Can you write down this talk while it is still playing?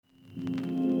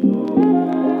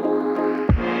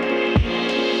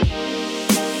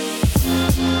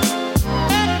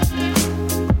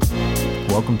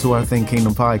welcome to our Think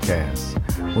Kingdom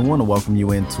podcast. We want to welcome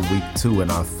you into week 2 in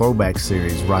our throwback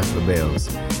series, Rock the Bells.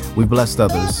 We've blessed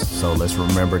others, so let's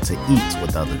remember to eat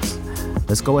with others.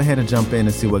 Let's go ahead and jump in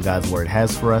and see what God's Word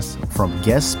has for us from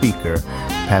guest speaker,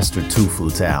 Pastor Tufu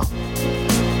Tao.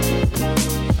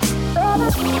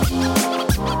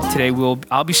 Today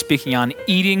I'll be speaking on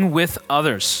eating with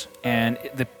others, and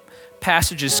the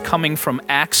passage is coming from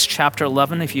Acts chapter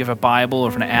 11. If you have a Bible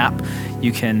or an app,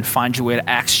 you can find your way to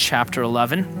Acts chapter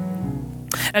 11.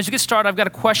 As we get started, I've got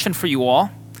a question for you all.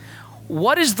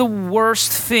 What is the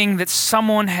worst thing that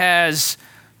someone has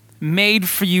made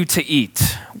for you to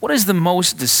eat? What is the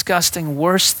most disgusting,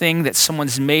 worst thing that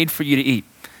someone's made for you to eat?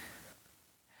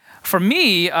 For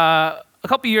me, a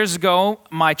couple years ago,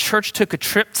 my church took a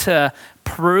trip to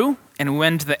Peru, and we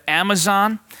went to the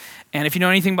Amazon. And if you know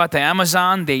anything about the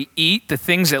Amazon, they eat the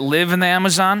things that live in the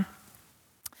Amazon.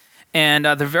 And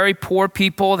they're very poor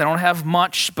people. They don't have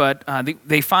much, but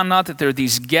they found out that there are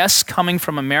these guests coming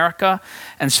from America.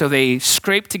 And so they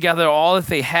scraped together all that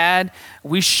they had.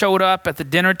 We showed up at the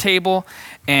dinner table,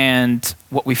 and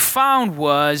what we found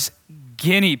was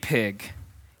guinea pig.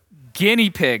 Guinea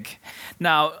pig.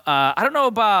 Now, I don't know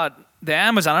about the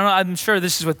Amazon. I'm sure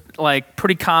this is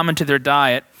pretty common to their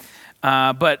diet.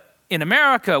 But in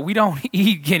America, we don't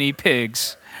eat guinea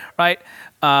pigs, right?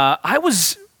 I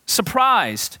was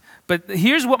surprised, but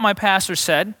here's what my pastor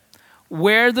said.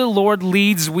 Where the Lord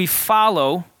leads, we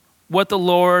follow. What the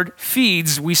Lord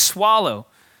feeds, we swallow.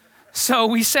 So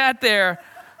we sat there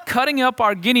cutting up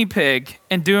our guinea pig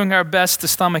and doing our best to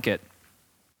stomach it.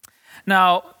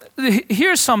 Now,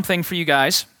 here's something for you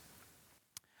guys.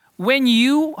 When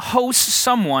you host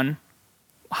someone,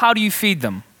 how do you feed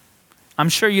them? I'm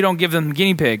sure you don't give them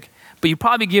guinea pig, but you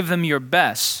probably give them your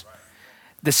best.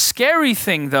 The scary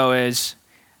thing, though, is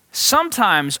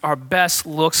sometimes our best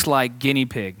looks like guinea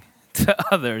pig to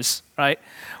others, right?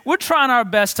 We're trying our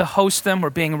best to host them. We're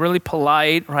being really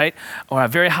polite, right? Or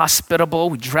very hospitable.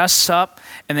 We dress up,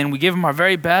 and then we give them our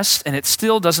very best, and it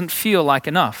still doesn't feel like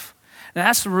enough. And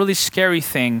that's the really scary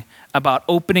thing about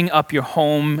opening up your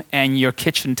home and your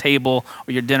kitchen table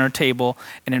or your dinner table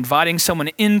and inviting someone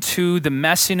into the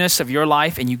messiness of your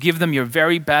life, and you give them your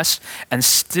very best, and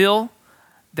still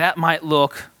that might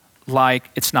look like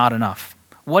it's not enough.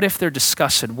 What if they're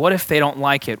disgusted? What if they don't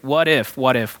like it? What if?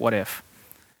 But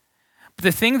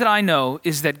the thing that I know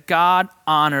is that God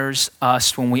honors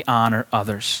us when we honor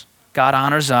others. God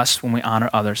honors us when we honor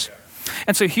others.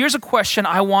 And so here's a question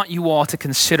I want you all to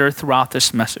consider throughout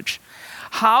this message.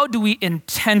 How do we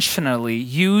intentionally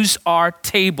use our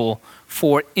table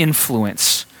for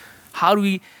influence? How do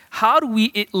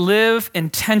we live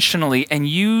intentionally and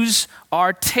use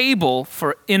our table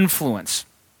for influence?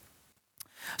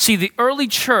 See, the early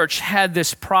church had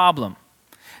this problem.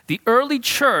 The early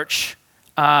church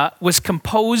was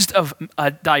composed of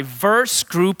a diverse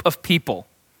group of people.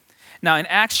 Now, in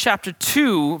Acts chapter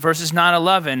 2, verses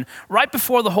 9-11, right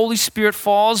before the Holy Spirit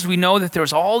falls, we know that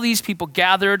there's all these people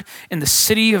gathered in the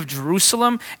city of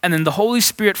Jerusalem, and then the Holy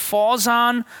Spirit falls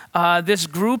on this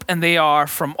group, and they are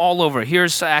from all over.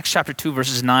 Here's Acts chapter 2,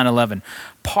 verses 9-11.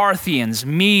 Parthians,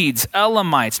 Medes,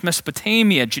 Elamites,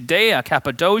 Mesopotamia, Judea,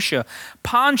 Cappadocia,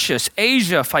 Pontus,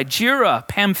 Asia, Phrygia,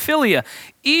 Pamphylia,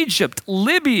 Egypt,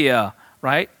 Libya,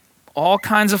 right? All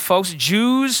kinds of folks,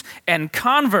 Jews and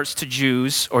converts to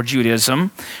Jews or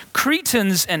Judaism,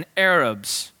 Cretans and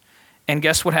Arabs. And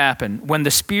guess what happened? When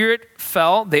the Spirit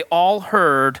fell, they all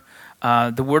heard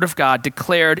the word of God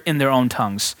declared in their own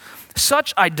tongues.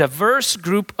 Such a diverse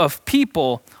group of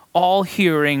people all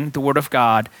hearing the word of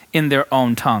God in their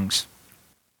own tongues.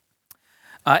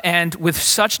 And with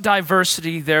such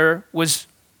diversity, there was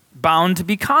bound to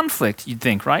be conflict, you'd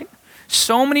think, right?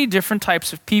 So many different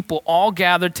types of people all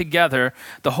gathered together.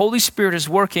 The Holy Spirit is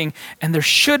working, and there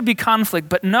should be conflict,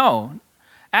 but no.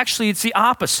 Actually, it's the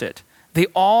opposite. They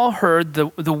all heard the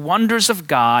wonders of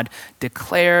God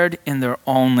declared in their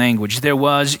own language. There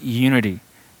was unity.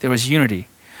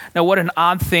 Now, what an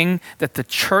odd thing that the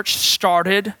church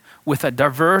started with a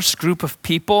diverse group of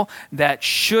people that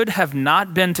should have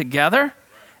not been together,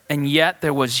 and yet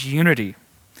there was unity,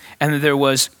 and there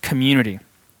was community.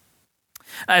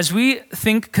 As we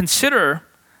consider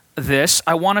this,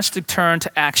 I want us to turn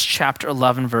to Acts chapter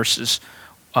 11, verses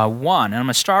 1. And I'm going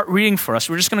to start reading for us.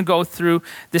 We're just going to go through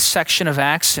this section of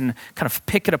Acts and kind of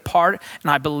pick it apart.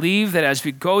 And I believe that as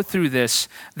we go through this,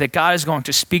 that God is going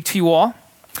to speak to you all.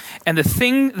 And the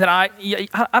thing that I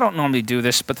don't normally do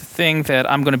this, but the thing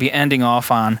that I'm going to be ending off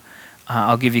on,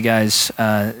 I'll give you guys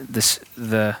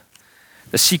the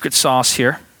secret sauce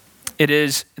here. It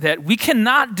is that we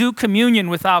cannot do communion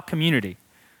without community.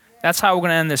 That's how we're going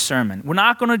to end this sermon.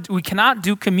 We cannot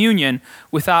do communion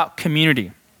without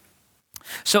community.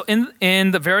 So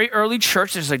in the very early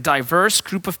church, there's a diverse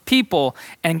group of people,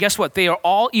 and guess what? They are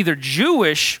all either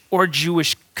Jewish or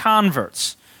Jewish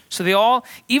converts. So they all,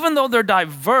 even though they're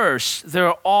diverse,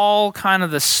 they're all kind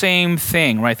of the same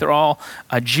thing, right? They're all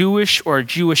Jewish or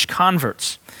Jewish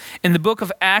converts. In the book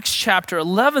of Acts chapter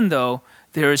 11, though,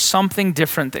 there is something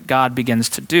different that God begins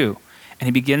to do, and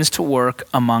he begins to work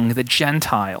among the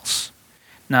Gentiles.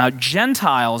 Now,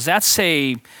 Gentiles, that's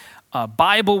a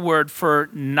Bible word for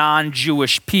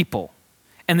non-Jewish people.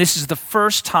 And this is the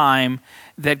first time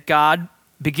that God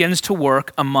begins to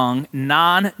work among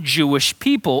non-Jewish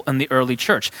people in the early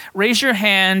church. Raise your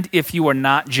hand if you are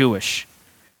not Jewish.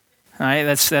 All right,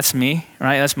 that's me,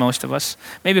 right? That's most of us.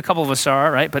 Maybe a couple of us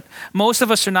are, right? But most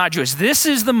of us are not Jewish. This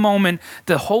is the moment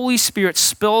the Holy Spirit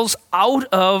spills out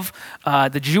of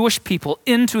the Jewish people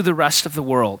into the rest of the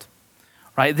world,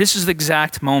 right? This is the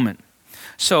exact moment.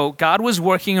 So God was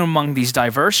working among these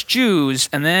diverse Jews,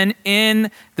 and then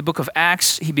in the book of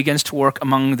Acts, he begins to work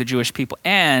among the Jewish people,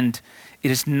 and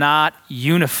it is not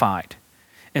unified.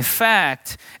 In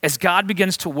fact, as God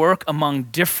begins to work among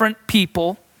different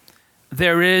people,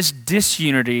 there is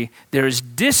disunity, there is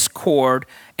discord,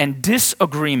 and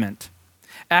disagreement.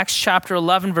 Acts chapter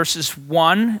 11, verses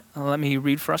 1, let me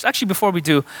read for us. Actually, before we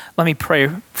do, let me pray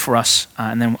for us,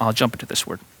 and then I'll jump into this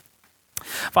word.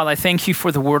 Father, I thank you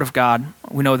for the word of God.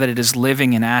 We know that it is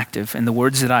living and active, and the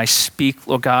words that I speak,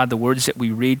 Lord God, the words that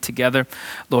we read together,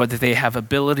 Lord, that they have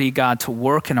ability, God, to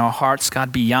work in our hearts,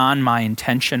 God, beyond my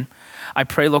intention. I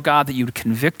pray, Lord God, that you would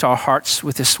convict our hearts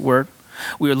with this word.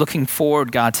 We are looking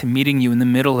forward, God, to meeting you in the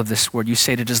middle of this word. You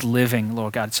say it is living,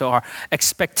 Lord God. So our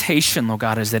expectation, Lord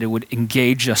God, is that it would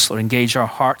engage us, Lord, engage our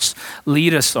hearts.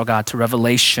 Lead us, Lord God, to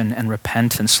revelation and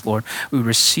repentance, Lord. We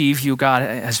receive you, God,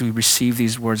 as we receive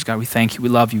these words, God. We thank you. We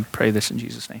love you. Pray this in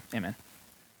Jesus' name. Amen.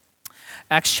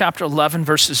 Acts chapter 11,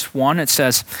 verses 1, it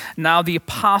says, "Now the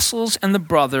apostles and the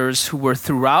brothers who were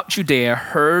throughout Judea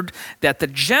heard that the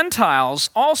Gentiles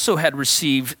also had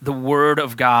received the word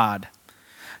of God.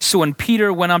 So when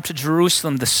Peter went up to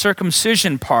Jerusalem, the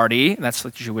circumcision party," that's the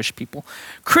Jewish people,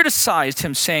 "criticized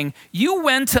him, saying, 'You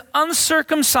went to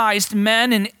uncircumcised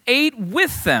men and ate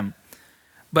with them.'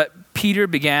 But Peter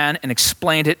began and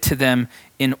explained it to them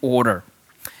in order.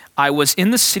 'I was in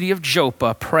the city of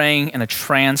Joppa praying in a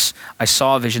trance. I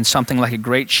saw a vision, something like a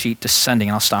great sheet descending.'"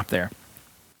 And I'll stop there.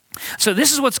 So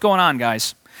this is what's going on,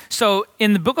 guys. So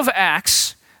in the book of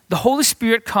Acts, the Holy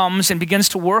Spirit comes and begins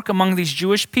to work among these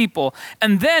Jewish people.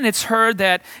 And then it's heard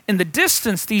that in the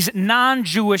distance, these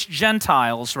non-Jewish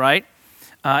Gentiles, right?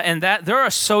 And that they're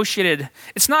associated,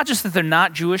 it's not just that they're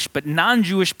not Jewish, but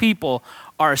non-Jewish people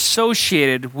are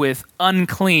associated with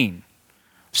unclean.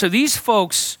 So these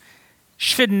folks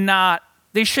should not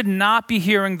be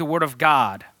hearing the word of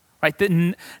God, right?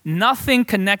 That nothing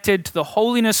connected to the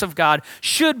holiness of God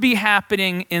should be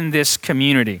happening in this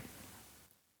community.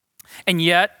 And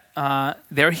yet,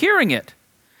 they're hearing it.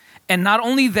 And not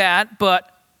only that,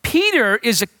 but Peter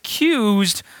is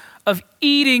accused of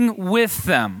eating with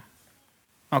them.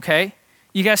 Okay?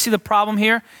 You guys see the problem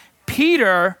here?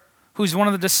 Peter, who's one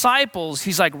of the disciples,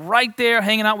 he's like right there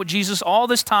hanging out with Jesus all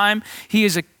this time. He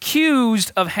is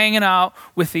accused of hanging out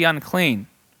with the unclean.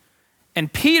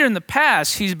 And Peter in the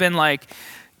past, he's been like,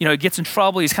 he gets in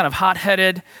trouble. He's kind of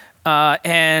hot-headed.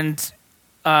 And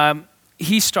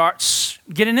he starts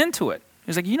getting into it.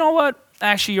 He's like, you know what?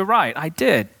 Actually, you're right. I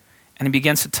did. And he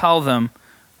begins to tell them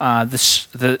this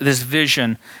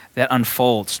vision that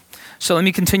unfolds. So let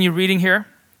me continue reading here.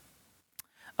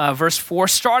 Verse 4,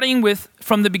 starting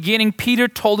from the beginning, Peter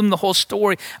told him the whole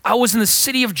story. "I was in the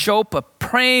city of Joppa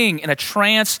praying in a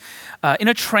trance.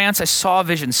 I saw a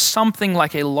vision, something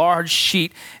like a large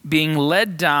sheet being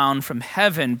let down from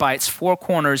heaven by its four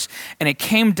corners, and it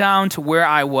came down to where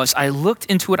I was. I looked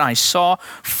into it, and I saw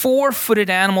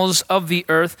four-footed animals of the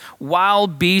earth,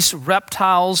 wild beasts,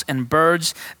 reptiles, and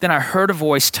birds. Then I heard a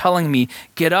voice telling me,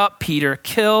 'Get up, Peter,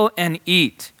 kill and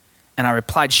eat.' And I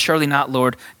replied, 'Surely not,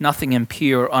 Lord. Nothing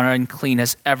impure or unclean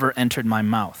has ever entered my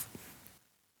mouth.'"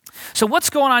 So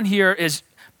what's going on here is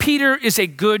Peter is a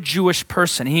good Jewish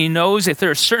person. He knows that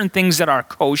there are certain things that are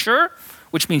kosher,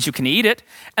 which means you can eat it,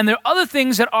 and there are other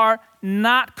things that are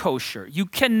not kosher. You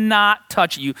cannot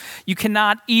touch it. You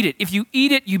cannot eat it. If you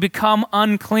eat it, you become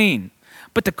unclean.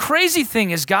 But the crazy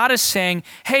thing is God is saying,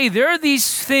 hey, there are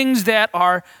these things that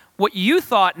are what you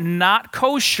thought not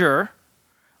kosher,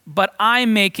 but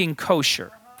I'm making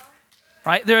kosher,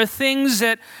 right? There are things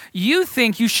that you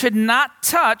think you should not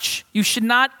touch, you should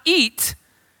not eat,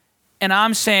 and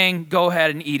I'm saying, go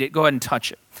ahead and eat it, go ahead and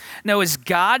touch it. Now, is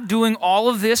God doing all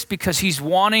of this because he's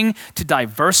wanting to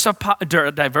diversify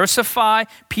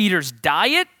Peter's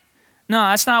diet? No,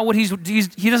 that's not what he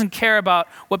doesn't care about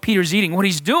what Peter's eating. What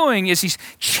he's doing is he's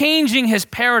changing his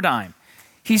paradigm.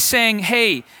 He's saying,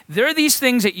 hey, there are these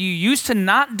things that you used to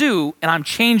not do, and I'm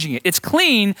changing it. It's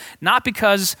clean, not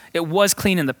because it was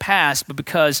clean in the past, but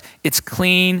because it's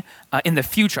clean in the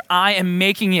future. I am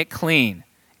making it clean.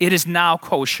 It is now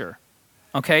kosher,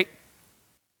 okay?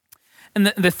 And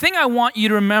the thing I want you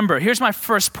to remember, here's my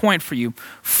first point for you.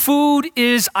 Food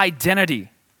is identity.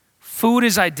 Food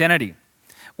is identity.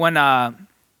 When I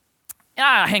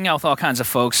hang out with all kinds of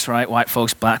folks, right? White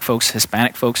folks, black folks,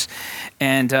 Hispanic folks.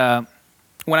 And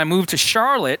when I moved to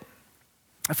Charlotte,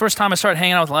 the first time I started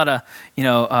hanging out with a lot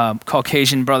of,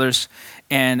 Caucasian brothers,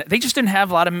 and they just didn't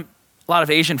have a lot of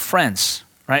Asian friends,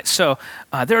 right? So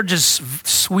they're just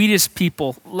sweetest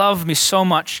people, loved me so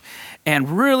much,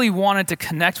 and really wanted to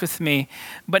connect with me,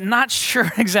 but not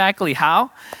sure exactly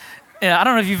how. I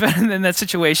don't know if you've been in that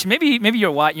situation. Maybe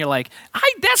you're white and you're like,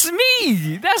 that's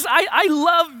me. I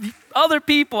love other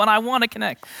people and I want to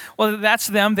connect. Well, that's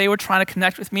them. They were trying to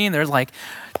connect with me, and they're like,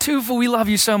 Tufa, we love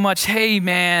you so much. Hey,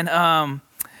 man,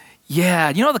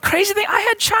 the crazy thing, I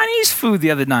had Chinese food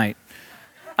the other night.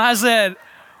 I said,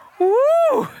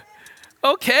 woo,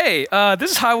 okay,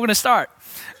 this is how we're going to start.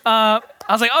 I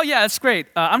was like, oh, yeah, that's great.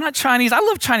 I'm not Chinese. I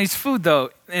love Chinese food,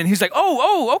 though. And he's like,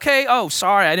 oh, okay. Oh,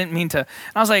 sorry, I didn't mean to. And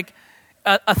I was like,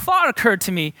 a thought occurred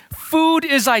to me. Food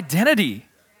is identity,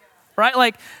 right?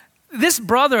 Like, this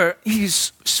brother,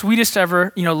 he's sweetest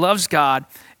ever, loves God.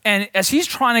 And as he's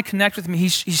trying to connect with me,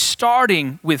 he's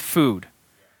starting with food.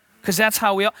 Because that's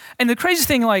how we all. And the crazy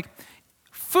thing, like,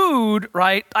 food,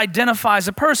 right, identifies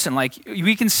a person. Like,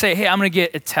 we can say, hey, I'm going to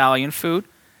get Italian food.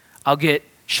 I'll get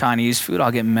Chinese food.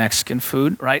 I'll get Mexican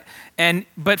food, right?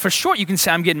 But for short, you can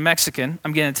say, I'm getting Mexican.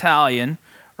 I'm getting Italian,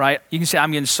 right? You can say,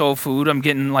 I'm getting soul food. I'm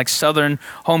getting, like, Southern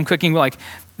home cooking. Like,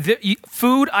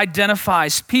 food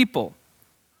identifies people.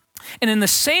 And in the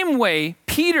same way,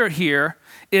 Peter here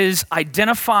is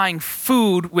identifying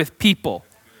food with people,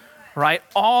 right?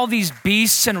 All these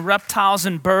beasts and reptiles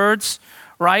and birds,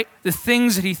 right? The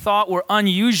things that he thought were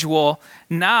unusual,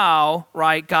 now,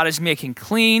 right, God is making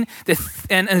clean.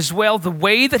 And as well, the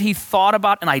way that he thought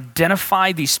about and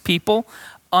identified these people,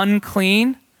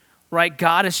 unclean, right?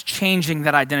 God is changing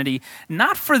that identity,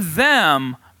 not for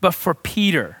them, but for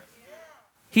Peter.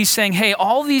 He's saying, hey,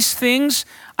 all these things,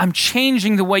 I'm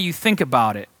changing the way you think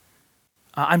about it.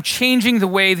 I'm changing the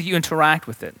way that you interact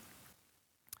with it.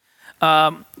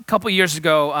 A couple of years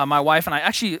ago, my wife and I,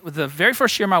 actually, the very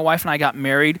first year my wife and I got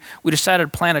married, we decided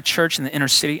to plant a church in the inner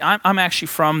city. I'm actually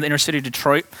from the inner city of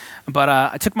Detroit, but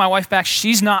I took my wife back.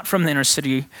 She's not from the inner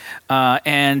city.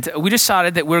 And we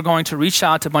decided that we're going to reach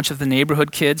out to a bunch of the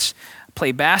neighborhood kids,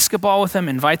 play basketball with them,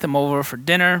 invite them over for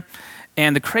dinner.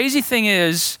 And the crazy thing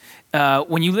is,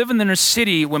 when you live in the inner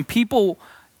city, when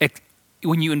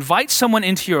you invite someone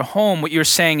into your home, what you're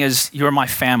saying is, you're my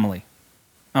family.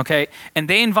 Okay, and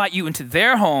they invite you into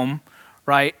their home,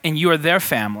 right? And you are their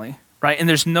family, right? And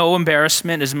there's no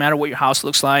embarrassment. It doesn't matter what your house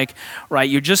looks like, right?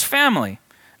 You're just family.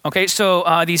 Okay,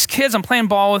 so these kids, I'm playing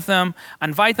ball with them. I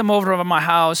invite them over to my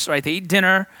house, right? They eat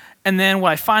dinner. And then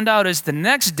what I find out is the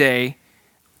next day,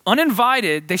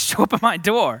 uninvited, they show up at my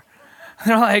door.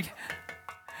 They're like,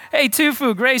 hey,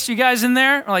 Tufu, Grace, you guys in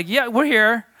there? I'm like, yeah, we're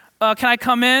here. Can I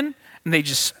come in? And they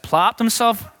just plop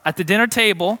themselves at the dinner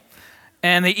table,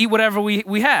 and they eat whatever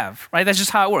we have, right? That's just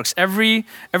how it works. Every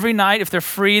night, if they're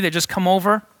free, they just come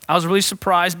over. I was really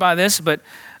surprised by this, but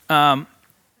I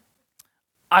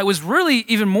was really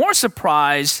even more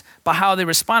surprised by how they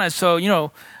responded. So,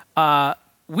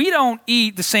 we don't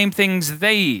eat the same things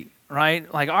they eat,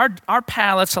 right? Like, our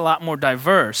palate's a lot more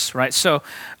diverse, right? So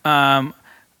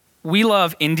we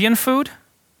love Indian food,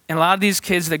 and a lot of these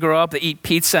kids, they grow up, they eat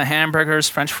pizza, hamburgers,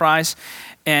 French fries.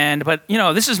 But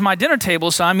this is my dinner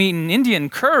table, so I'm eating Indian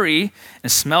curry, and it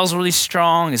smells really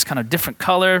strong, it's kind of different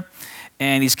color,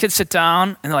 and these kids sit down,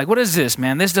 and they're like, what is this,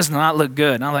 man? This does not look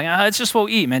good. And I'm like, it's just what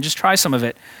we eat, man, just try some of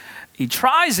it. He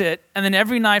tries it, and then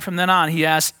every night from then on, he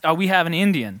asks, are we having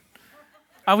Indian?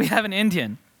 Are we having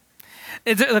Indian?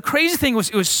 The crazy thing was,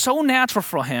 it was so natural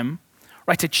for him,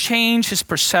 right, to change his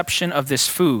perception of this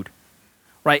food.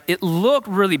 Right, it looked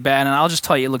really bad, and I'll just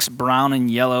tell you, it looks brown and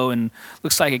yellow and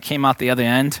looks like it came out the other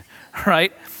end,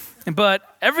 right? But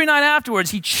every night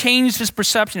afterwards, he changed his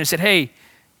perception and said, hey,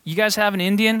 you guys have an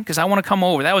Indian? Because I want to come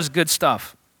over. That was good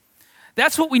stuff.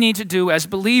 That's what we need to do as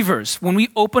believers. When we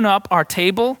open up our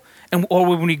table or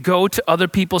when we go to other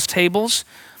people's tables,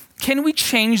 can we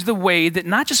change the way that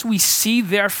not just we see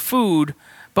their food,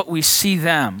 but we see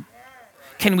them?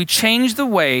 Can we change the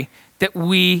way that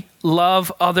we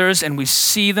love others and we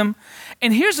see them?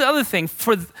 And here's the other thing,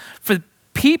 for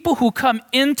people who come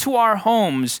into our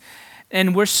homes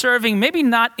and we're serving maybe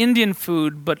not Indian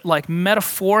food, but like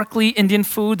metaphorically Indian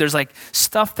food. There's like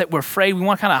stuff that we're afraid we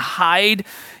want to kind of hide,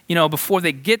 before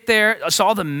they get there. It's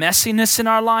all the messiness in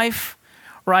our life,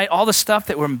 right? All the stuff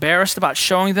that we're embarrassed about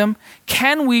showing them.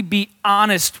 Can we be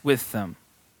honest with them?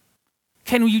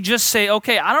 Can you just say,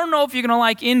 okay, I don't know if you're going to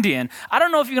like Indian. I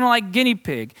don't know if you're going to like guinea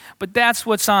pig, but that's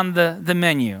what's on the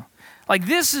menu. Like,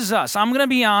 this is us. I'm going to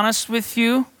be honest with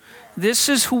you. This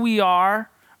is who we are,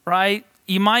 right?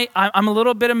 I'm a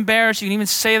little bit embarrassed. You can even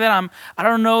say that I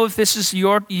don't know if this is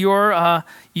your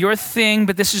thing,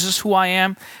 but this is just who I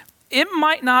am. It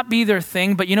might not be their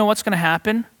thing, but you know what's going to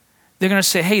happen? They're going to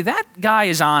say, hey, that guy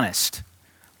is honest.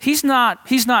 He's not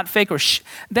fake.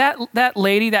 That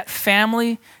lady, that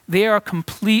family, they are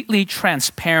completely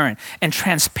transparent. And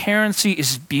transparency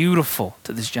is beautiful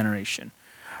to this generation,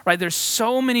 right? There's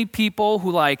so many people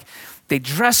who they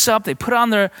dress up, they put on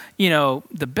their,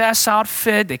 the best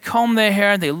outfit, they comb their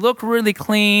hair, they look really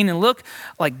clean and look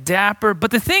like dapper. But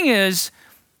the thing is,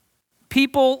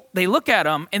 people, they look at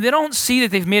them and they don't see that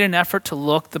they've made an effort to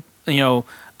look,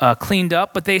 cleaned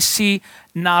up, but they see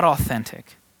not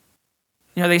authentic.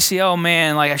 They see, oh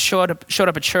man, I showed up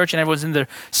at church and everyone's in their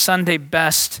Sunday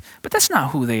best, but that's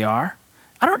not who they are.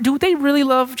 Do they really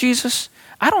love Jesus?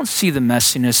 I don't see the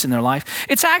messiness in their life.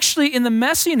 It's actually in the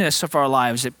messiness of our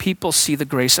lives that people see the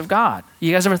grace of God.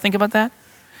 You guys ever think about that?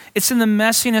 It's in the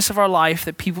messiness of our life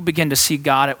that people begin to see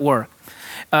God at work.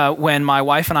 When my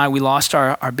wife and I, we lost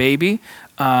our baby,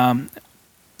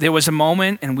 there was a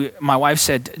moment and my wife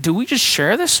said, do we just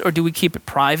share this or do we keep it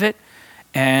private?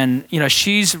 And,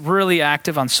 she's really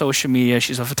active on social media.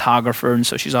 She's a photographer, and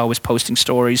so she's always posting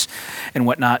stories and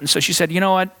whatnot. And so she said, you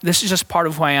know what, this is just part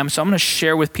of who I am, so I'm going to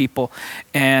share with people.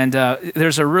 And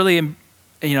there's a really,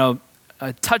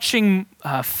 a touching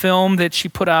film that she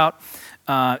put out.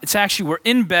 It's actually, we're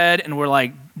in bed, and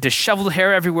we're disheveled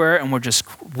hair everywhere, and we're just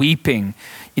weeping.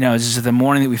 This is the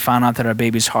morning that we found out that our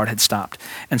baby's heart had stopped.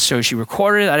 And so she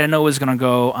recorded it. I didn't know it was going to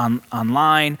go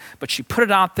online, but she put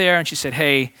it out there, and she said,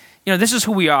 hey, this is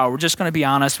who we are. We're just going to be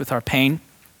honest with our pain.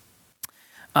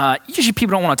 Usually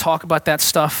people don't want to talk about that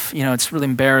stuff. It's really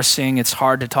embarrassing. It's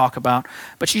hard to talk about.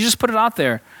 But she just put it out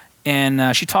there.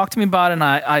 And she talked to me about it, and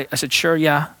I said, sure,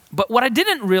 yeah. But what I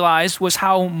didn't realize was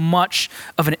how much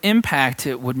of an impact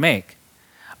it would make.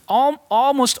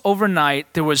 Almost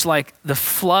overnight, there was the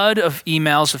flood of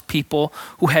emails of people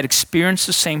who had experienced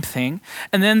the same thing.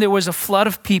 And then there was a flood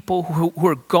of people who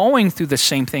were going through the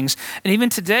same things. And even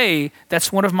today,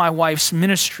 that's one of my wife's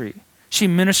ministry. She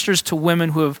ministers to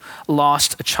women who have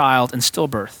lost a child in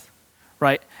stillbirth,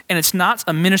 right? And it's not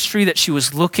a ministry that she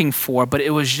was looking for, but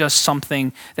it was just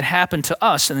something that happened to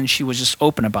us, and then she was just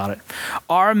open about it.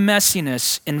 Our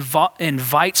messiness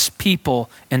invites people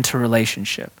into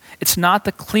relationship. It's not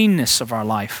the cleanness of our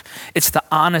life. It's the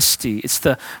honesty. It's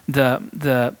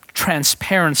the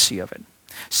transparency of it.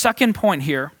 Second point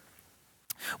here,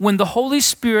 when the Holy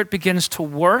Spirit begins to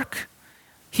work,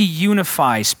 he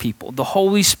unifies people. The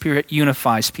Holy Spirit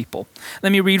unifies people.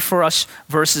 Let me read for us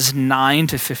verses 9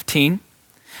 to 15.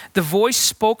 The voice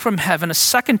spoke from heaven a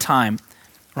second time,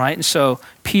 right? And so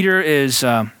Peter is,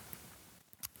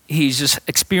 he's just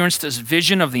experienced this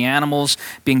vision of the animals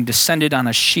being descended on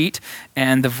a sheet,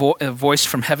 and the voice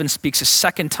from heaven speaks a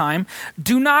second time.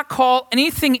 Do not call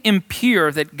anything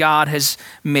impure that God has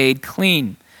made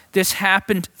clean. This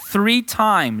happened 3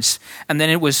 times, and then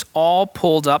it was all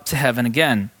pulled up to heaven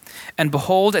again. And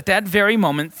behold, at that very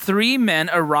moment, 3 men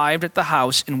arrived at the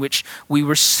house in which we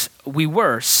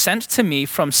were sent to me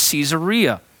from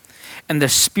Caesarea. And the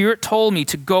Spirit told me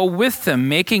to go with them,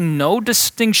 making no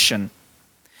distinction.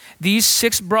 These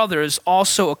 6 brothers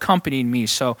also accompanied me.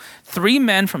 So 3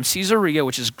 men from Caesarea,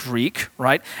 which is Greek,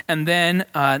 right? And then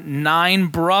 9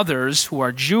 brothers who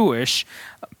are Jewish.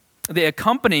 They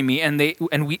accompanied me, and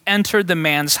we entered the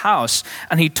man's house.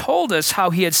 And he told us how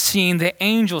he had seen the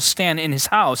angel stand in his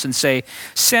house and say,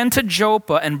 send to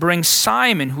Joppa and bring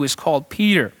Simon, who is called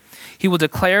Peter. He will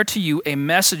declare to you a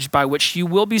message by which you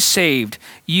will be saved,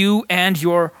 you and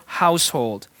your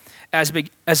household.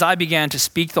 As I began to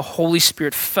speak, the Holy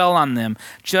Spirit fell on them,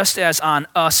 just as on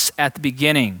us at the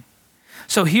beginning.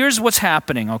 So here's what's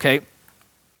happening, okay?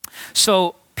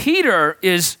 So Peter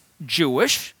is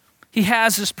Jewish. He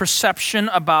has this perception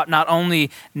about not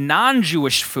only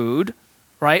non-Jewish food,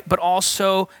 right, but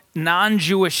also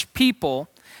non-Jewish people.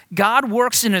 God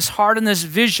works in his heart in this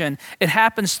vision. It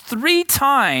happens 3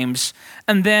 times,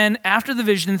 and then after the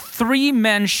vision, 3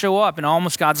 men show up, and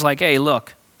almost God's like, hey,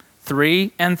 look,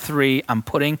 3 and 3. I'm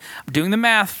doing the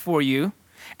math for you.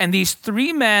 And these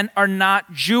 3 men are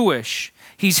not Jewish.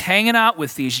 He's hanging out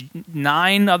with these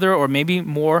 9 other or maybe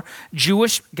more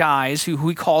Jewish guys who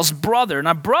he calls brother.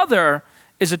 Now, brother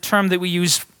is a term that we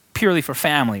use purely for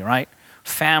family, right?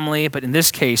 Family, but in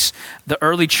this case, the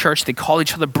early church, they called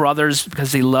each other brothers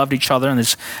because they loved each other, and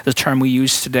this is the term we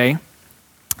use today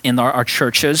in our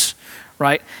churches,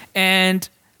 right? And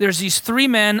there's these 3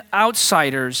 men,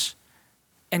 outsiders,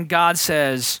 and God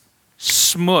says,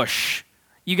 smush.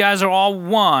 You guys are all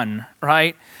one,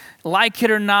 right? Like it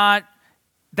or not,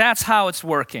 that's how it's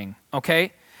working,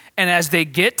 okay? And as they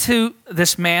get to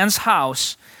this man's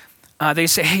house, they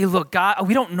say, hey, look, God,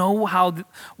 we don't know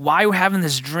why we're having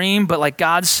this dream, but like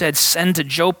God said, send to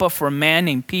Joppa for a man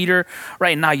named Peter.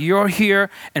 Right now you're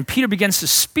here. And Peter begins to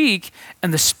speak,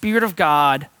 and the Spirit of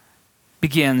God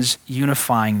begins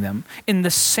unifying them. In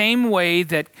the same way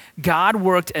that God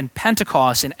worked in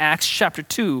Pentecost in Acts chapter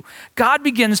 2, God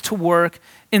begins to work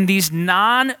in these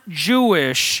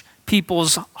non-Jewish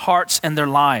people's hearts and their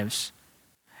lives.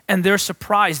 And they're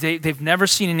surprised. They've never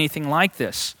seen anything like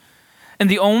this. And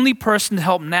the only person to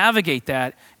help navigate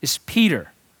that is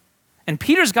Peter. And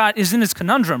Peter's is in this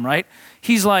conundrum, right?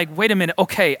 He's like, wait a minute,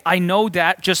 okay, I know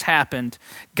that just happened.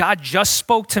 God just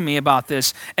spoke to me about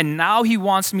this, and now he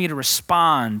wants me to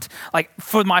respond. Like,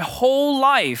 for my whole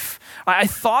life, I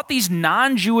thought these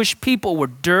non-Jewish people were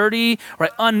dirty,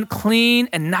 right, unclean,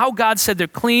 and now God said they're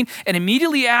clean. And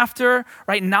immediately after,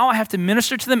 right, now I have to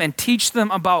minister to them and teach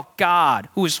them about God,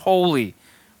 who is holy,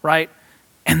 right?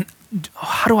 And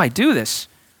how do I do this?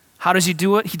 How does he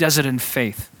do it? He does it in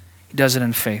faith. He does it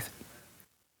in faith.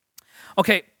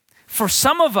 Okay, for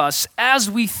some of us, as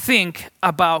we think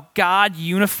about God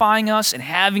unifying us and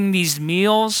having these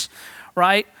meals,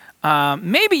 right?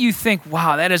 Maybe you think,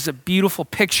 wow, that is a beautiful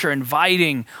picture,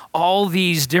 inviting all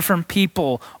these different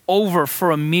people over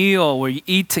for a meal where you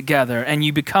eat together and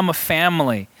you become a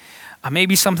family.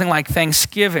 Maybe something like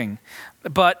Thanksgiving.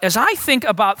 But as I think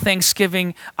about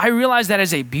Thanksgiving, I realize that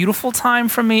is a beautiful time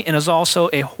for me and is also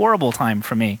a horrible time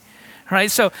for me. Right?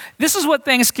 So this is what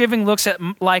Thanksgiving looks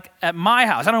like at my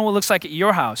house. I don't know what it looks like at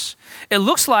your house. It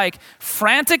looks like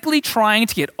frantically trying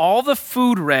to get all the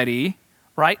food ready,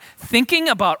 right? Thinking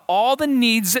about all the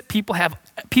needs that people have,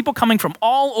 people coming from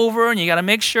all over, and you got to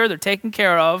make sure they're taken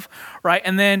care of, right?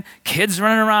 And then kids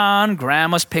running around,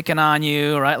 grandma's picking on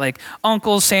you, right? Like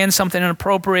uncle's saying something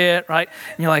inappropriate, right?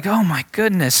 And you're like, oh my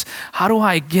goodness, how do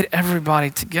I get everybody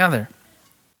together?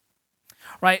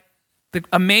 Right? The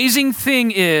amazing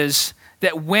thing is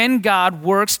that when God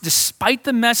works, despite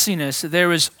the messiness,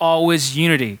 there is always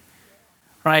unity,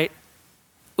 right?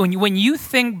 When you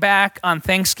think back on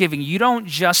Thanksgiving, you don't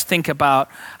just think about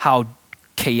how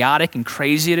chaotic and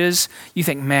crazy it is. You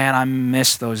think, man, I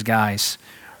miss those guys,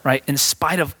 right? In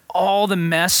spite of all the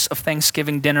mess of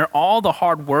Thanksgiving dinner, all the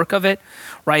hard work of it,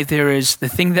 right? There is the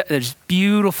thing that is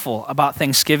beautiful about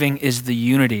Thanksgiving is the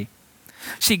unity.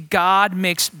 See, God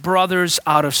makes brothers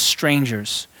out of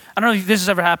strangers. I don't know if this has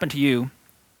ever happened to you.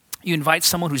 You invite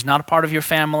someone who's not a part of your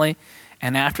family,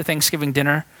 and after Thanksgiving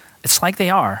dinner, it's like they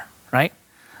are, right?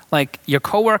 Like your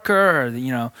coworker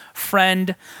or,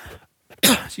 friend,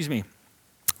 excuse me,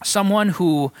 someone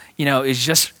who, is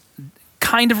just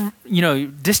kind of,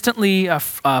 distantly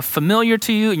familiar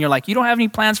to you, and you're like, you don't have any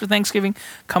plans for Thanksgiving?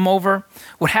 Come over.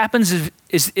 What happens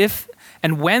is if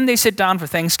and when they sit down for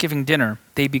Thanksgiving dinner,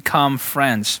 they become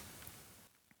friends.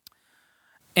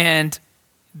 And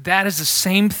that is the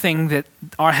same thing that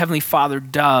our Heavenly Father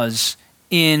does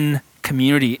in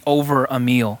community over a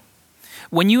meal.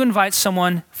 When you invite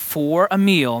someone for a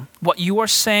meal, what you are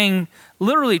saying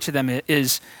literally to them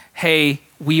is, hey,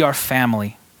 we are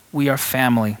family. We are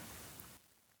family.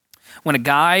 When a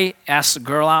guy asks a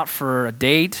girl out for a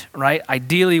date, right,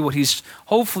 ideally what he's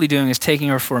hopefully doing is taking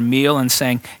her for a meal and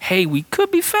saying, hey, we could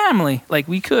be family. Like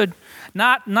we could.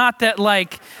 Not that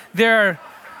like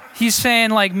he's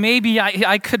saying like maybe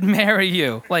I could marry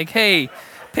you. Like, hey,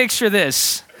 picture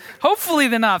this. Hopefully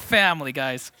they're not family,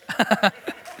 guys.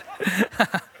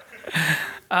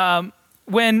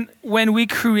 When we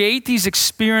create these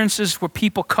experiences where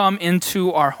people come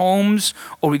into our homes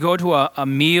or we go to a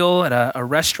meal at a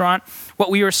restaurant,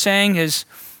 what we are saying is,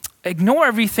 ignore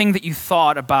everything that you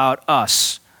thought about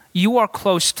us. You are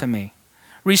close to me.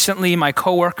 Recently, my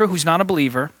coworker, who's not a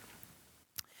believer,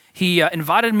 he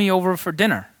invited me over for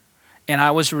dinner. And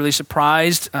I was really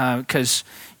surprised because,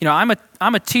 I'm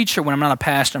a teacher when I'm not a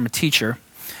pastor. I'm a teacher.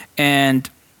 And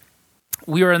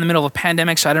we were in the middle of a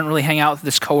pandemic, so I didn't really hang out with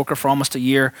this coworker for almost a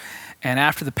year. And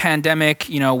after the pandemic,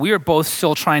 we were both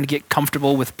still trying to get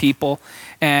comfortable with people.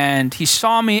 And he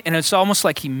saw me, and it's almost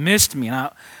like he missed me.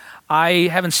 And I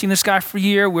haven't seen this guy for a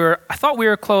year. I thought we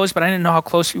were close, but I didn't know how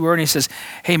close we were. And he says,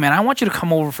 hey, man, I want you to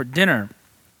come over for dinner.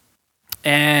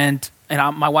 And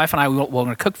my wife and I, we're going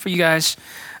to cook for you guys.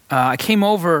 I came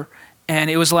over, and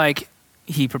it was like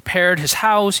he prepared his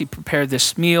house. He prepared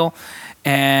this meal.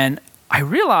 And I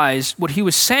realized what he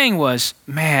was saying was,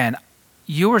 man,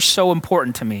 you are so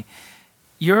important to me.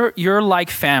 You're like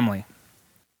family.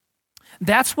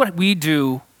 That's what we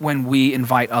do when we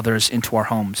invite others into our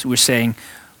homes. We're saying,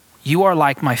 you are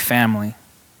like my family,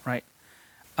 right?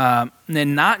 And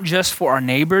then not just for our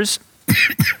neighbors.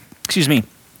 Excuse me.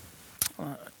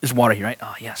 There's water here, right?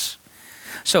 Oh, yes.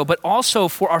 So, but also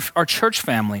for our church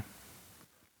family.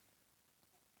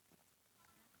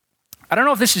 I don't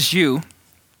know if this is you,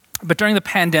 but during the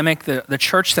pandemic, the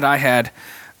church that I had,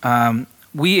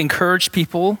 we encouraged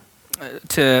people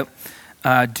to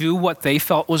do what they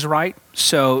felt was right.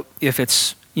 So if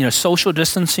it's social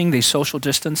distancing, they social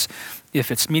distance. If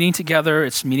it's meeting together,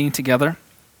 it's meeting together.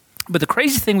 But the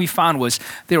crazy thing we found was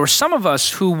there were some of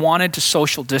us who wanted to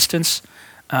social distance,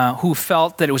 who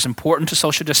felt that it was important to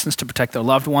social distance to protect their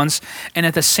loved ones, and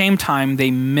at the same time,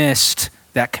 they missed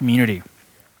that community.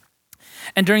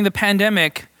 And during the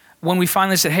pandemic, when we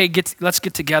finally said, hey, let's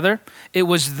get together, it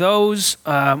was those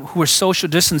who were social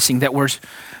distancing that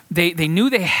they knew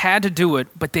they had to do it,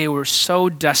 but they were so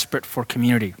desperate for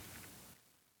community.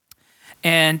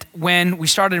 And when we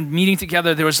started meeting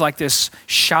together, there was like this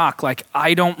shock, like,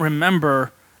 I don't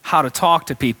remember how to talk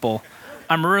to people.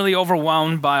 I'm really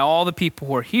overwhelmed by all the people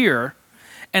who are here.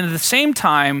 And at the same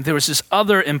time, there was this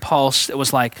other impulse that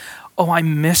was like, oh, I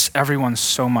miss everyone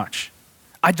so much.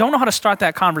 I don't know how to start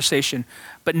that conversation,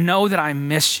 but know that I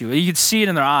miss you. You could see it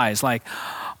in their eyes, like,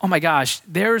 oh my gosh,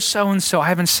 there's so-and-so. I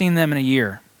haven't seen them in a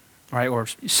year, right? Or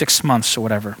 6 months or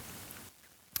whatever.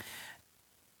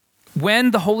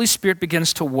 When the Holy Spirit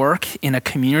begins to work in a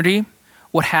community,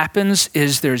 what happens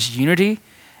is there's unity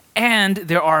and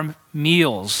there are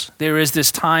meals. There is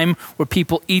this time where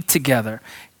people eat together.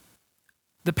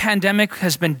 The pandemic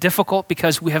has been difficult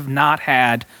because we have not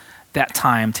had that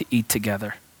time to eat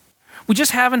together. We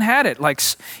just haven't had it. Like,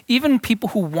 even people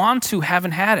who want to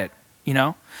haven't had it,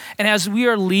 And as we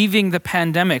are leaving the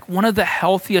pandemic, one of the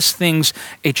healthiest things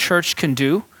a church can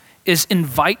do is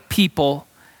invite people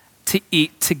to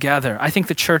eat together. I think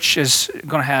the church is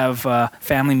going to have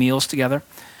family meals together.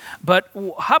 But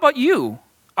how about you?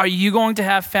 Are you going to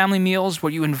have family meals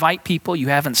where you invite people you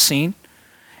haven't seen?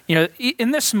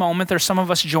 In this moment, there's some of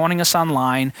us joining us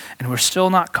online, and we're still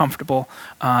not comfortable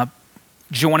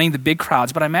joining the big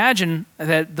crowds. But I imagine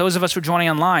that those of us who are joining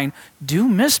online do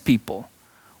miss people.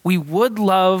 We would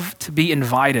love to be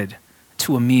invited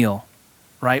to a meal,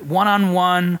 right?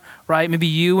 One-on-one, right? Maybe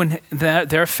you and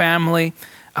their family.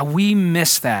 We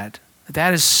miss that.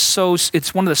 That is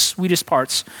it's one of the sweetest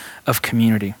parts of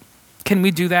community. Can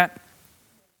we do that?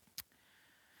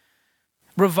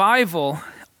 Revival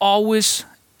always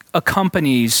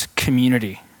accompanies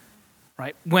community,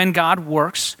 right? When God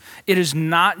works, it is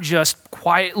not just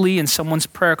quietly in someone's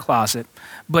prayer closet,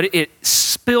 but it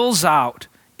spills out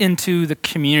into the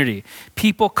community.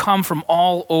 People come from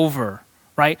all over,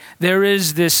 right? There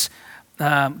is this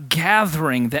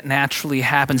gathering that naturally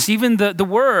happens. Even the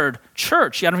word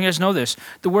church, I don't know if you guys know this,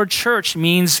 the word church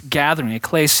means gathering,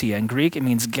 ecclesia. In Greek, it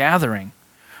means gathering.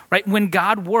 Right? When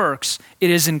God works, it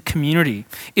is in community.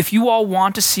 If you all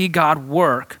want to see God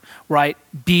work, right,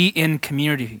 be in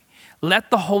community.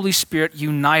 Let the Holy Spirit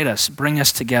unite us, bring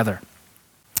us together.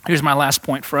 Here's my last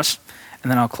point for us, and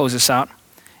then I'll close this out.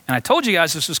 And I told you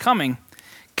guys this was coming.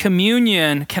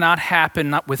 Communion cannot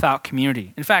happen without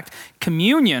community. In fact,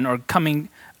 communion,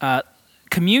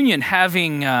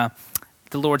 having the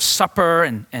Lord's Supper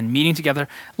and meeting together,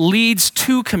 leads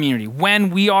to community. When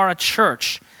we are a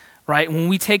church, right? When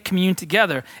we take communion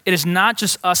together, it is not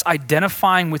just us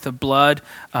identifying with the blood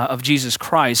of Jesus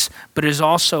Christ, but it is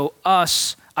also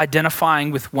us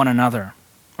identifying with one another,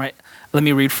 right? Let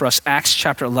me read for us Acts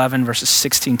chapter 11, verses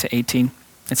 16 to 18.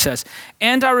 It says,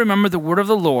 "And I remember the word of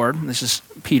the Lord," this is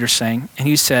Peter saying, and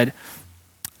he said,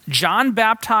 "John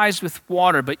baptized with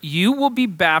water, but you will be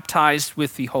baptized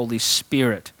with the Holy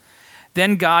Spirit."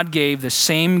 Then God gave the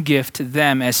same gift to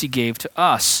them as he gave to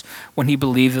us when he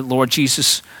believed in the Lord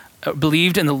Jesus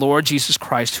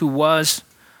Christ, who was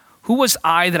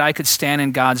I that I could stand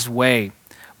in God's way?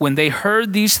 When they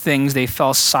heard these things, they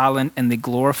fell silent and they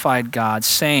glorified God,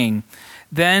 saying,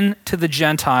 "Then to the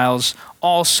Gentiles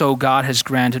also God has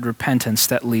granted repentance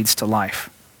that leads to life."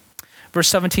 Verse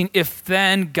 17, "If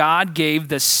then God gave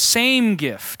the same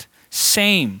gift,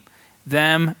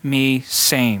 them, me,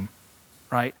 same,"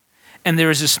 right? And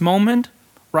there is this moment,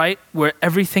 right, where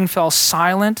everything fell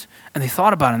silent, and they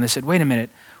thought about it, and they said, wait a minute,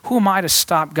 who am I to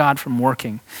stop God from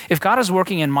working? If God is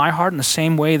working in my heart in the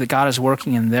same way that God is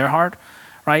working in their heart,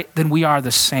 right, then we are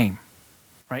the same,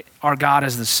 right? Our God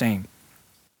is the same.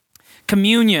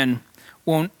 Communion,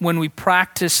 when we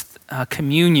practice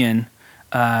communion,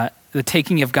 the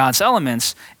taking of God's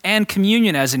elements, and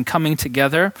communion as in coming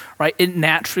together, right, it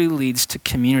naturally leads to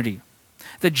community.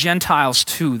 The Gentiles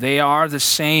too, they are the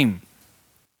same.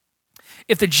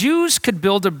 If the Jews could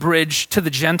build a bridge to the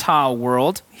Gentile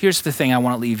world, here's the thing I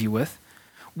want to leave you with.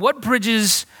 What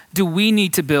bridges do we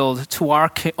need to build to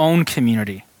our own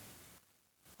community?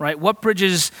 Right? What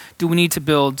bridges do we need to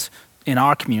build in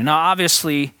our community? Now,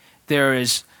 obviously,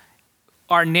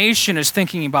 our nation is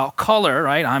thinking about color,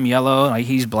 right? I'm yellow, right?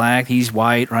 He's black, he's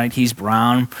white, right? He's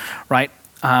brown, right?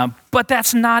 But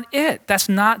that's not it. That's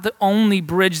not the only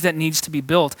bridge that needs to be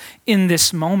built in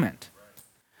this moment.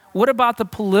 What about the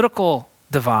political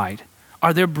divide?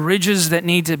 Are there bridges that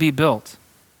need to be built?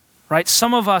 Right?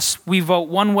 Some of us, we vote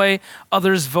one way,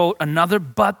 others vote another,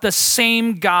 but the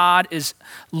same God is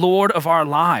Lord of our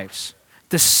lives.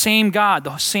 The same God,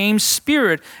 the same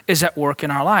Spirit is at work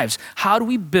in our lives. How do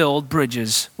we build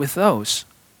bridges with those?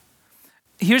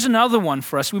 Here's another one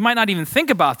for us. We might not even think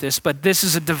about this, but this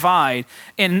is a divide.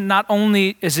 And not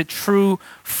only is it true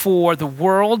for the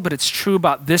world, but it's true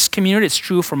about this community. It's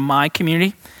true for my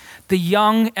community. The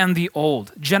young and the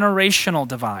old, generational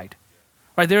divide.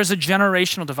 Right, there's a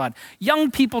generational divide.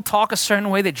 Young people talk a certain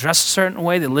way, they dress a certain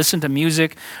way, they listen to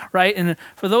music, right? And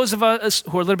for those of us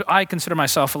who are a little bit, I consider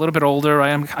myself a little bit older,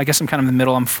 right? I guess I'm kind of in the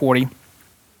middle, I'm 40.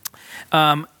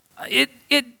 It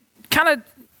kind of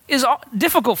is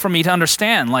difficult for me to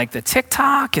understand, like the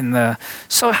TikTok and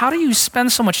so how do you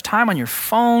spend so much time on your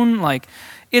phone? Like,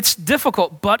 it's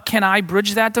difficult, but can I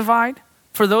bridge that divide?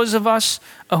 For those of us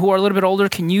who are a little bit older,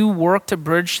 can you work to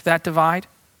bridge that divide?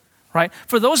 Right?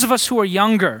 For those of us who are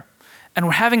younger and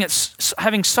we're having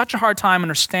such a hard time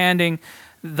understanding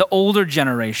the older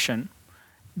generation,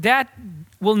 that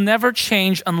will never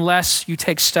change unless you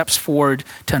take steps forward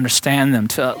to understand them,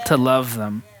 to love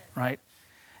them, right?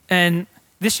 And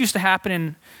this used to happen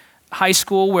in high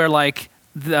school where I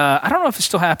don't know if it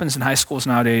still happens in high schools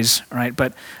nowadays, right?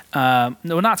 But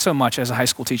no, not so much as a high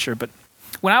school teacher, but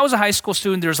when I was a high school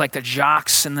student, there was like the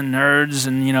jocks and the nerds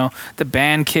and, the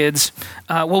band kids.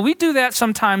 Well, we do that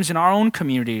sometimes in our own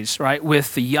communities, right?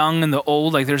 With the young and the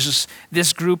old, like there's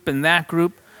this group and that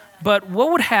group. But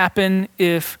what would happen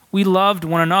if we loved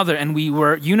one another and we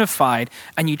were unified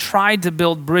and you tried to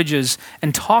build bridges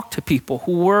and talk to people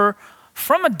who were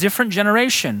from a different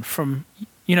generation, from,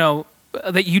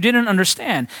 that you didn't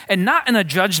understand? And not in a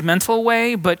judgmental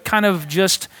way, but kind of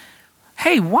just,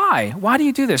 hey, why? Why do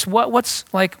you do this?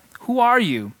 Who are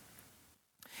you?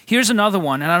 Here's another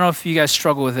one, and I don't know if you guys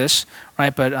struggle with this,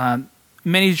 right? But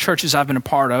many churches I've been a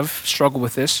part of struggle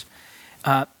with this.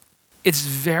 It's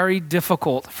very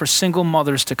difficult for single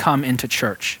mothers to come into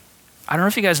church. I don't know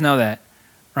if you guys know that,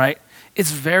 right?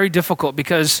 It's very difficult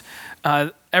because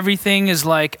everything is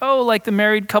like the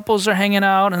married couples are hanging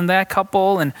out and that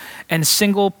couple and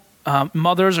single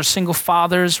mothers or single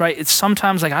fathers, right? It's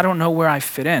sometimes like, I don't know where I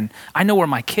fit in. I know where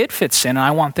my kid fits in and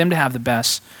I want them to have the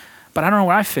best, but I don't know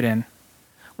where I fit in.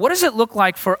 What does it look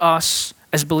like for us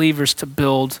as believers to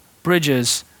build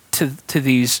bridges to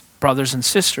these brothers and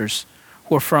sisters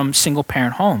who are from single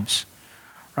parent homes,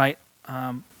 right?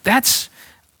 That's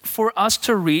for us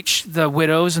to reach the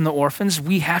widows and the orphans,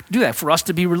 we have to do that. For us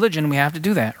to be religion, we have to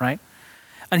do that, right?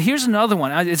 And here's another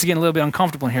one. It's getting a little bit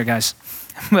uncomfortable in here, guys,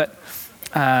 but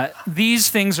these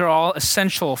things are all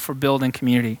essential for building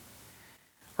community,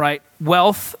 right?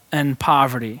 Wealth and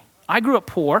poverty. I grew up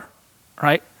poor,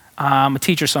 right? I'm a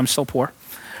teacher, so I'm still poor,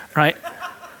 right?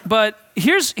 But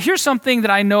here's something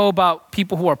that I know about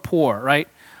people who are poor, right?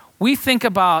 We think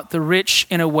about the rich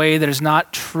in a way that is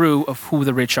not true of who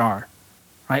the rich are,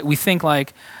 right? We think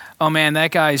like, oh man,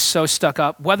 that guy is so stuck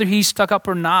up. Whether he's stuck up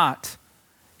or not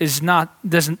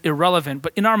isn't irrelevant.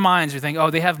 But in our minds, we think, oh,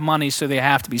 they have money, so they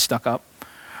have to be stuck up.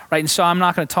 Right, and so I'm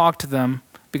not going to talk to them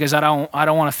because I don't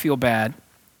want to feel bad.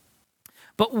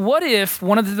 But what if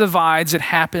one of the divides that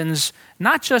happens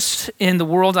not just in the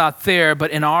world out there,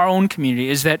 but in our own community,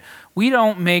 is that we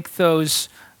don't make those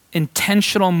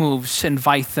intentional moves to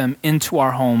invite them into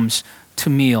our homes to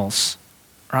meals,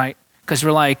 right? Because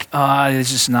we're like, it's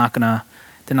just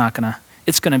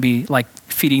it's going to be like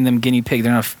feeding them guinea pig.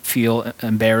 They're going to feel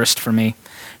embarrassed for me.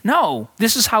 No,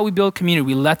 this is how we build community.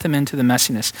 We let them into the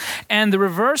messiness. And the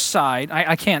reverse side,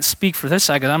 I can't speak for this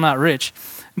side because I'm not rich,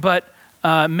 but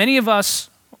many of us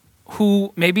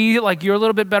who maybe like you're a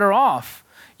little bit better off,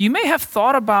 you may have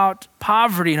thought about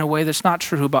poverty in a way that's not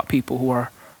true about people who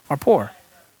are poor,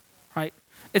 right?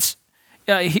 It's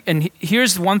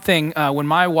Here's one thing. When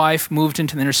my wife moved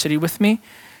into the inner city with me,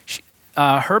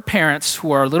 her parents,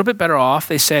 who are a little bit better off,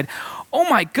 they said, "Oh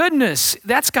my goodness,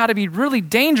 that's got to be really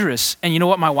dangerous." And you know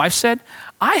what my wife said?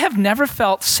 "I have never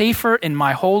felt safer in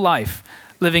my whole life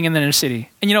living in the inner city."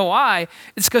 And you know why?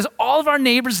 It's because all of our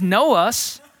neighbors know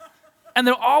us, and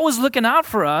they're always looking out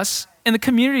for us, and the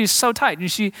community is so tight.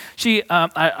 And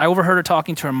I overheard her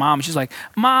talking to her mom. She's like,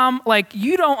 "Mom, like,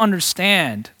 you don't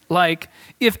understand. Like,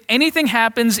 if anything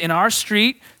happens in our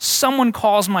street, someone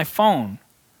calls my phone.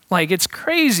 Like, it's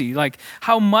crazy, like,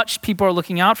 how much people are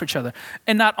looking out for each other."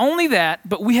 And not only that,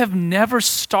 but we have never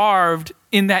starved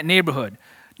in that neighborhood.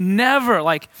 Never.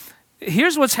 Like,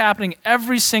 here's what's happening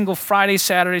every single Friday,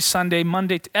 Saturday, Sunday,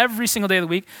 Monday, every single day of the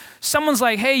week. Someone's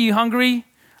like, "Hey, you hungry?"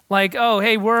 Like, "Oh,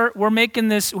 hey, we're making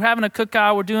this, we're having a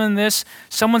cookout, we're doing this."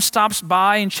 Someone stops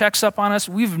by and checks up on us.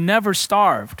 We've never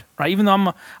starved, right? Even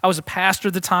though I was a pastor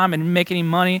at the time and didn't make any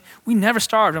money, we never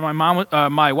starved.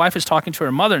 And my wife was talking to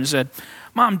her mother and said,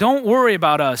 "Mom, don't worry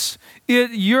about us.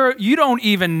 You don't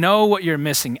even know what you're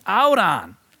missing out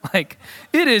on. Like,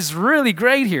 it is really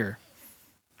great here."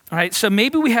 All right, so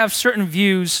maybe we have certain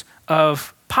views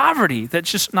of poverty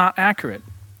that's just not accurate.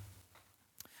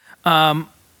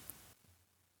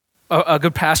 A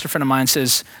good pastor friend of mine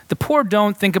says, the poor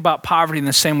don't think about poverty in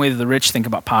the same way that the rich think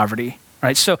about poverty,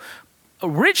 right? So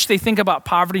rich, they think about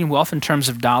poverty and wealth in terms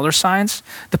of dollar signs.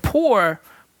 The poor,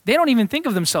 they don't even think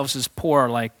of themselves as poor.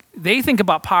 Like, they think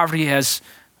about poverty as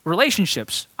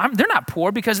relationships. They're not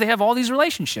poor because they have all these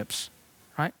relationships,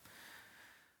 right?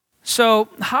 So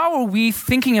how are we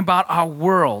thinking about our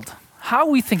world? How are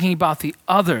we thinking about the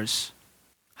others?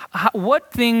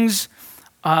 What things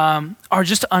are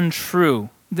just untrue?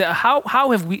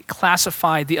 How have we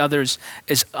classified the others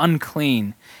as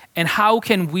unclean? And how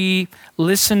can we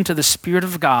listen to the Spirit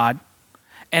of God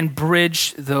and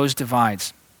bridge those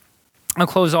divides? I'll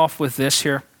close off with this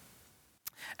here.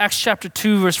 Acts chapter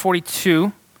 2, verse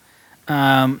 42.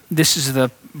 This is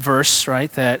the verse,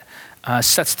 right, that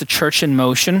sets the church in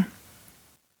motion.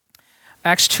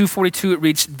 Acts 2:42, it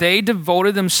reads, "They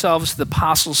devoted themselves to the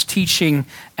apostles' teaching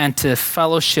and to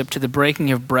fellowship, to the breaking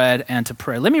of bread and to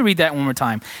prayer." Let me read that one more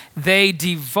time. They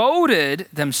devoted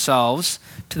themselves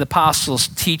to the apostles'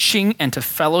 teaching and to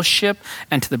fellowship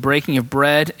and to the breaking of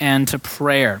bread and to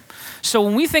prayer. So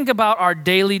when we think about our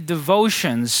daily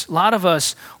devotions, a lot of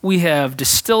us, we have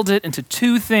distilled it into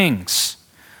two things.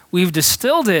 We've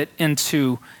distilled it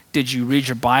into, did you read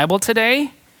your Bible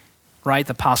today? Right,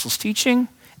 the apostles' teaching.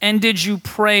 And did you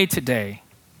pray today,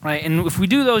 right? And if we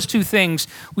do those two things,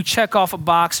 we check off a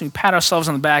box and we pat ourselves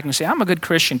on the back and we say, "I'm a good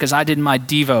Christian because I did my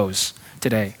devos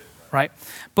today," right?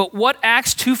 But what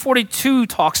Acts 2:42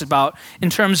 talks about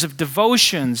in terms of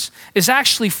devotions is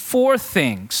actually four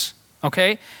things,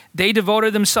 okay? They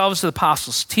devoted themselves to the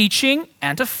apostles' teaching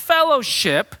and to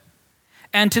fellowship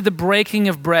and to the breaking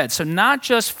of bread. So not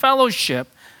just fellowship,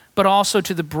 but also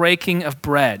to the breaking of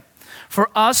bread. For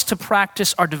us to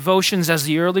practice our devotions as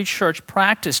the early church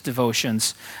practiced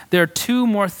devotions, there are two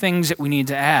more things that we need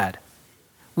to add.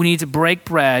 We need to break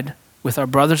bread with our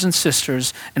brothers and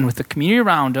sisters and with the community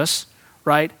around us,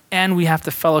 right? And we have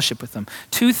to fellowship with them.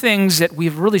 Two things that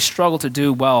we've really struggled to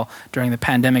do well during the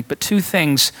pandemic, but two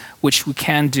things which we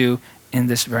can do in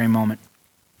this very moment.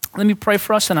 Let me pray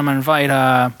for us, and I'm going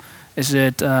to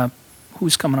invite,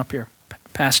 who's coming up here?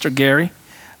 Pastor Gary.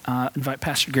 Invite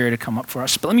Pastor Gary to come up for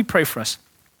us. But let me pray for us.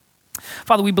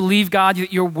 Father, we believe, God,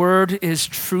 that your word is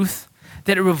truth,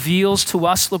 that it reveals to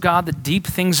us, Lord God, the deep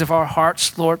things of our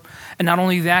hearts, Lord. And not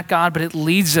only that, God, but it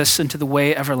leads us into the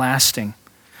way everlasting.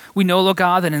 We know, Lord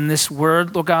God, that in this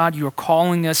word, Lord God, you are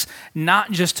calling us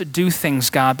not just to do things,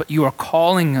 God, but you are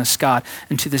calling us, God,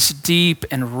 into this deep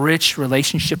and rich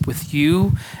relationship with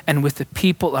you and with the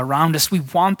people around us. We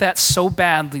want that so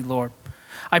badly, Lord.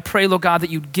 I pray, Lord God, that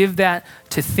you'd give that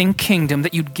to Think Kingdom,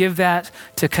 that you'd give that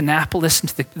to Kannapolis and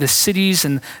to the cities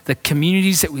and the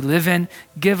communities that we live in.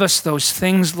 Give us those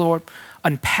things, Lord.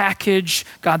 Unpackage,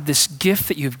 God, this gift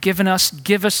that you've given us.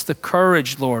 Give us the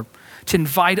courage, Lord, to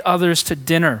invite others to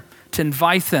dinner, to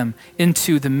invite them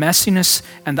into the messiness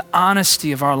and the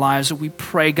honesty of our lives. We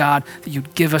pray, God, that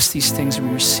you'd give us these things and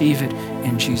we receive it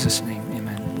in Jesus' name.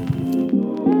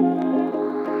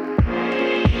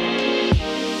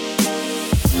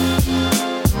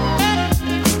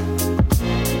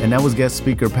 And that was guest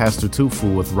speaker Pastor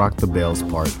Tufu with Rock the Bells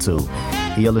Part 2.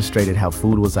 He illustrated how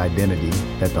food was identity,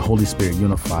 that the Holy Spirit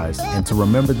unifies, and to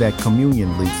remember that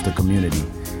communion leads to community.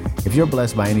 If you're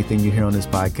blessed by anything you hear on this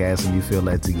podcast and you feel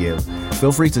led to give,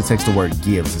 feel free to text the word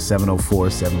GIVE to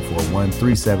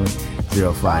 704-741-3737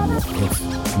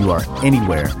 If you are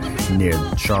anywhere near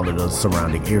Charlotte or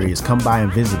surrounding areas, come by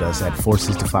and visit us at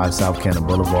 465 South Cannon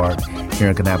Boulevard here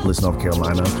in Kannapolis, North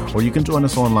Carolina. Or you can join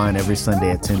us online every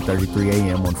Sunday at 10:33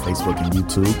 a.m. on Facebook and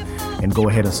YouTube. And go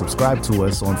ahead and subscribe to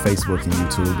us on Facebook and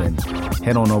YouTube, and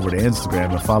head on over to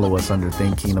Instagram and follow us under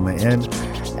Think Kingdom. And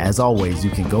as always, you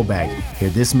can go back, hear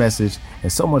this message,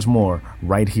 and so much more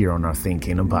right here on our Think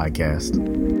Kingdom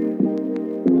podcast.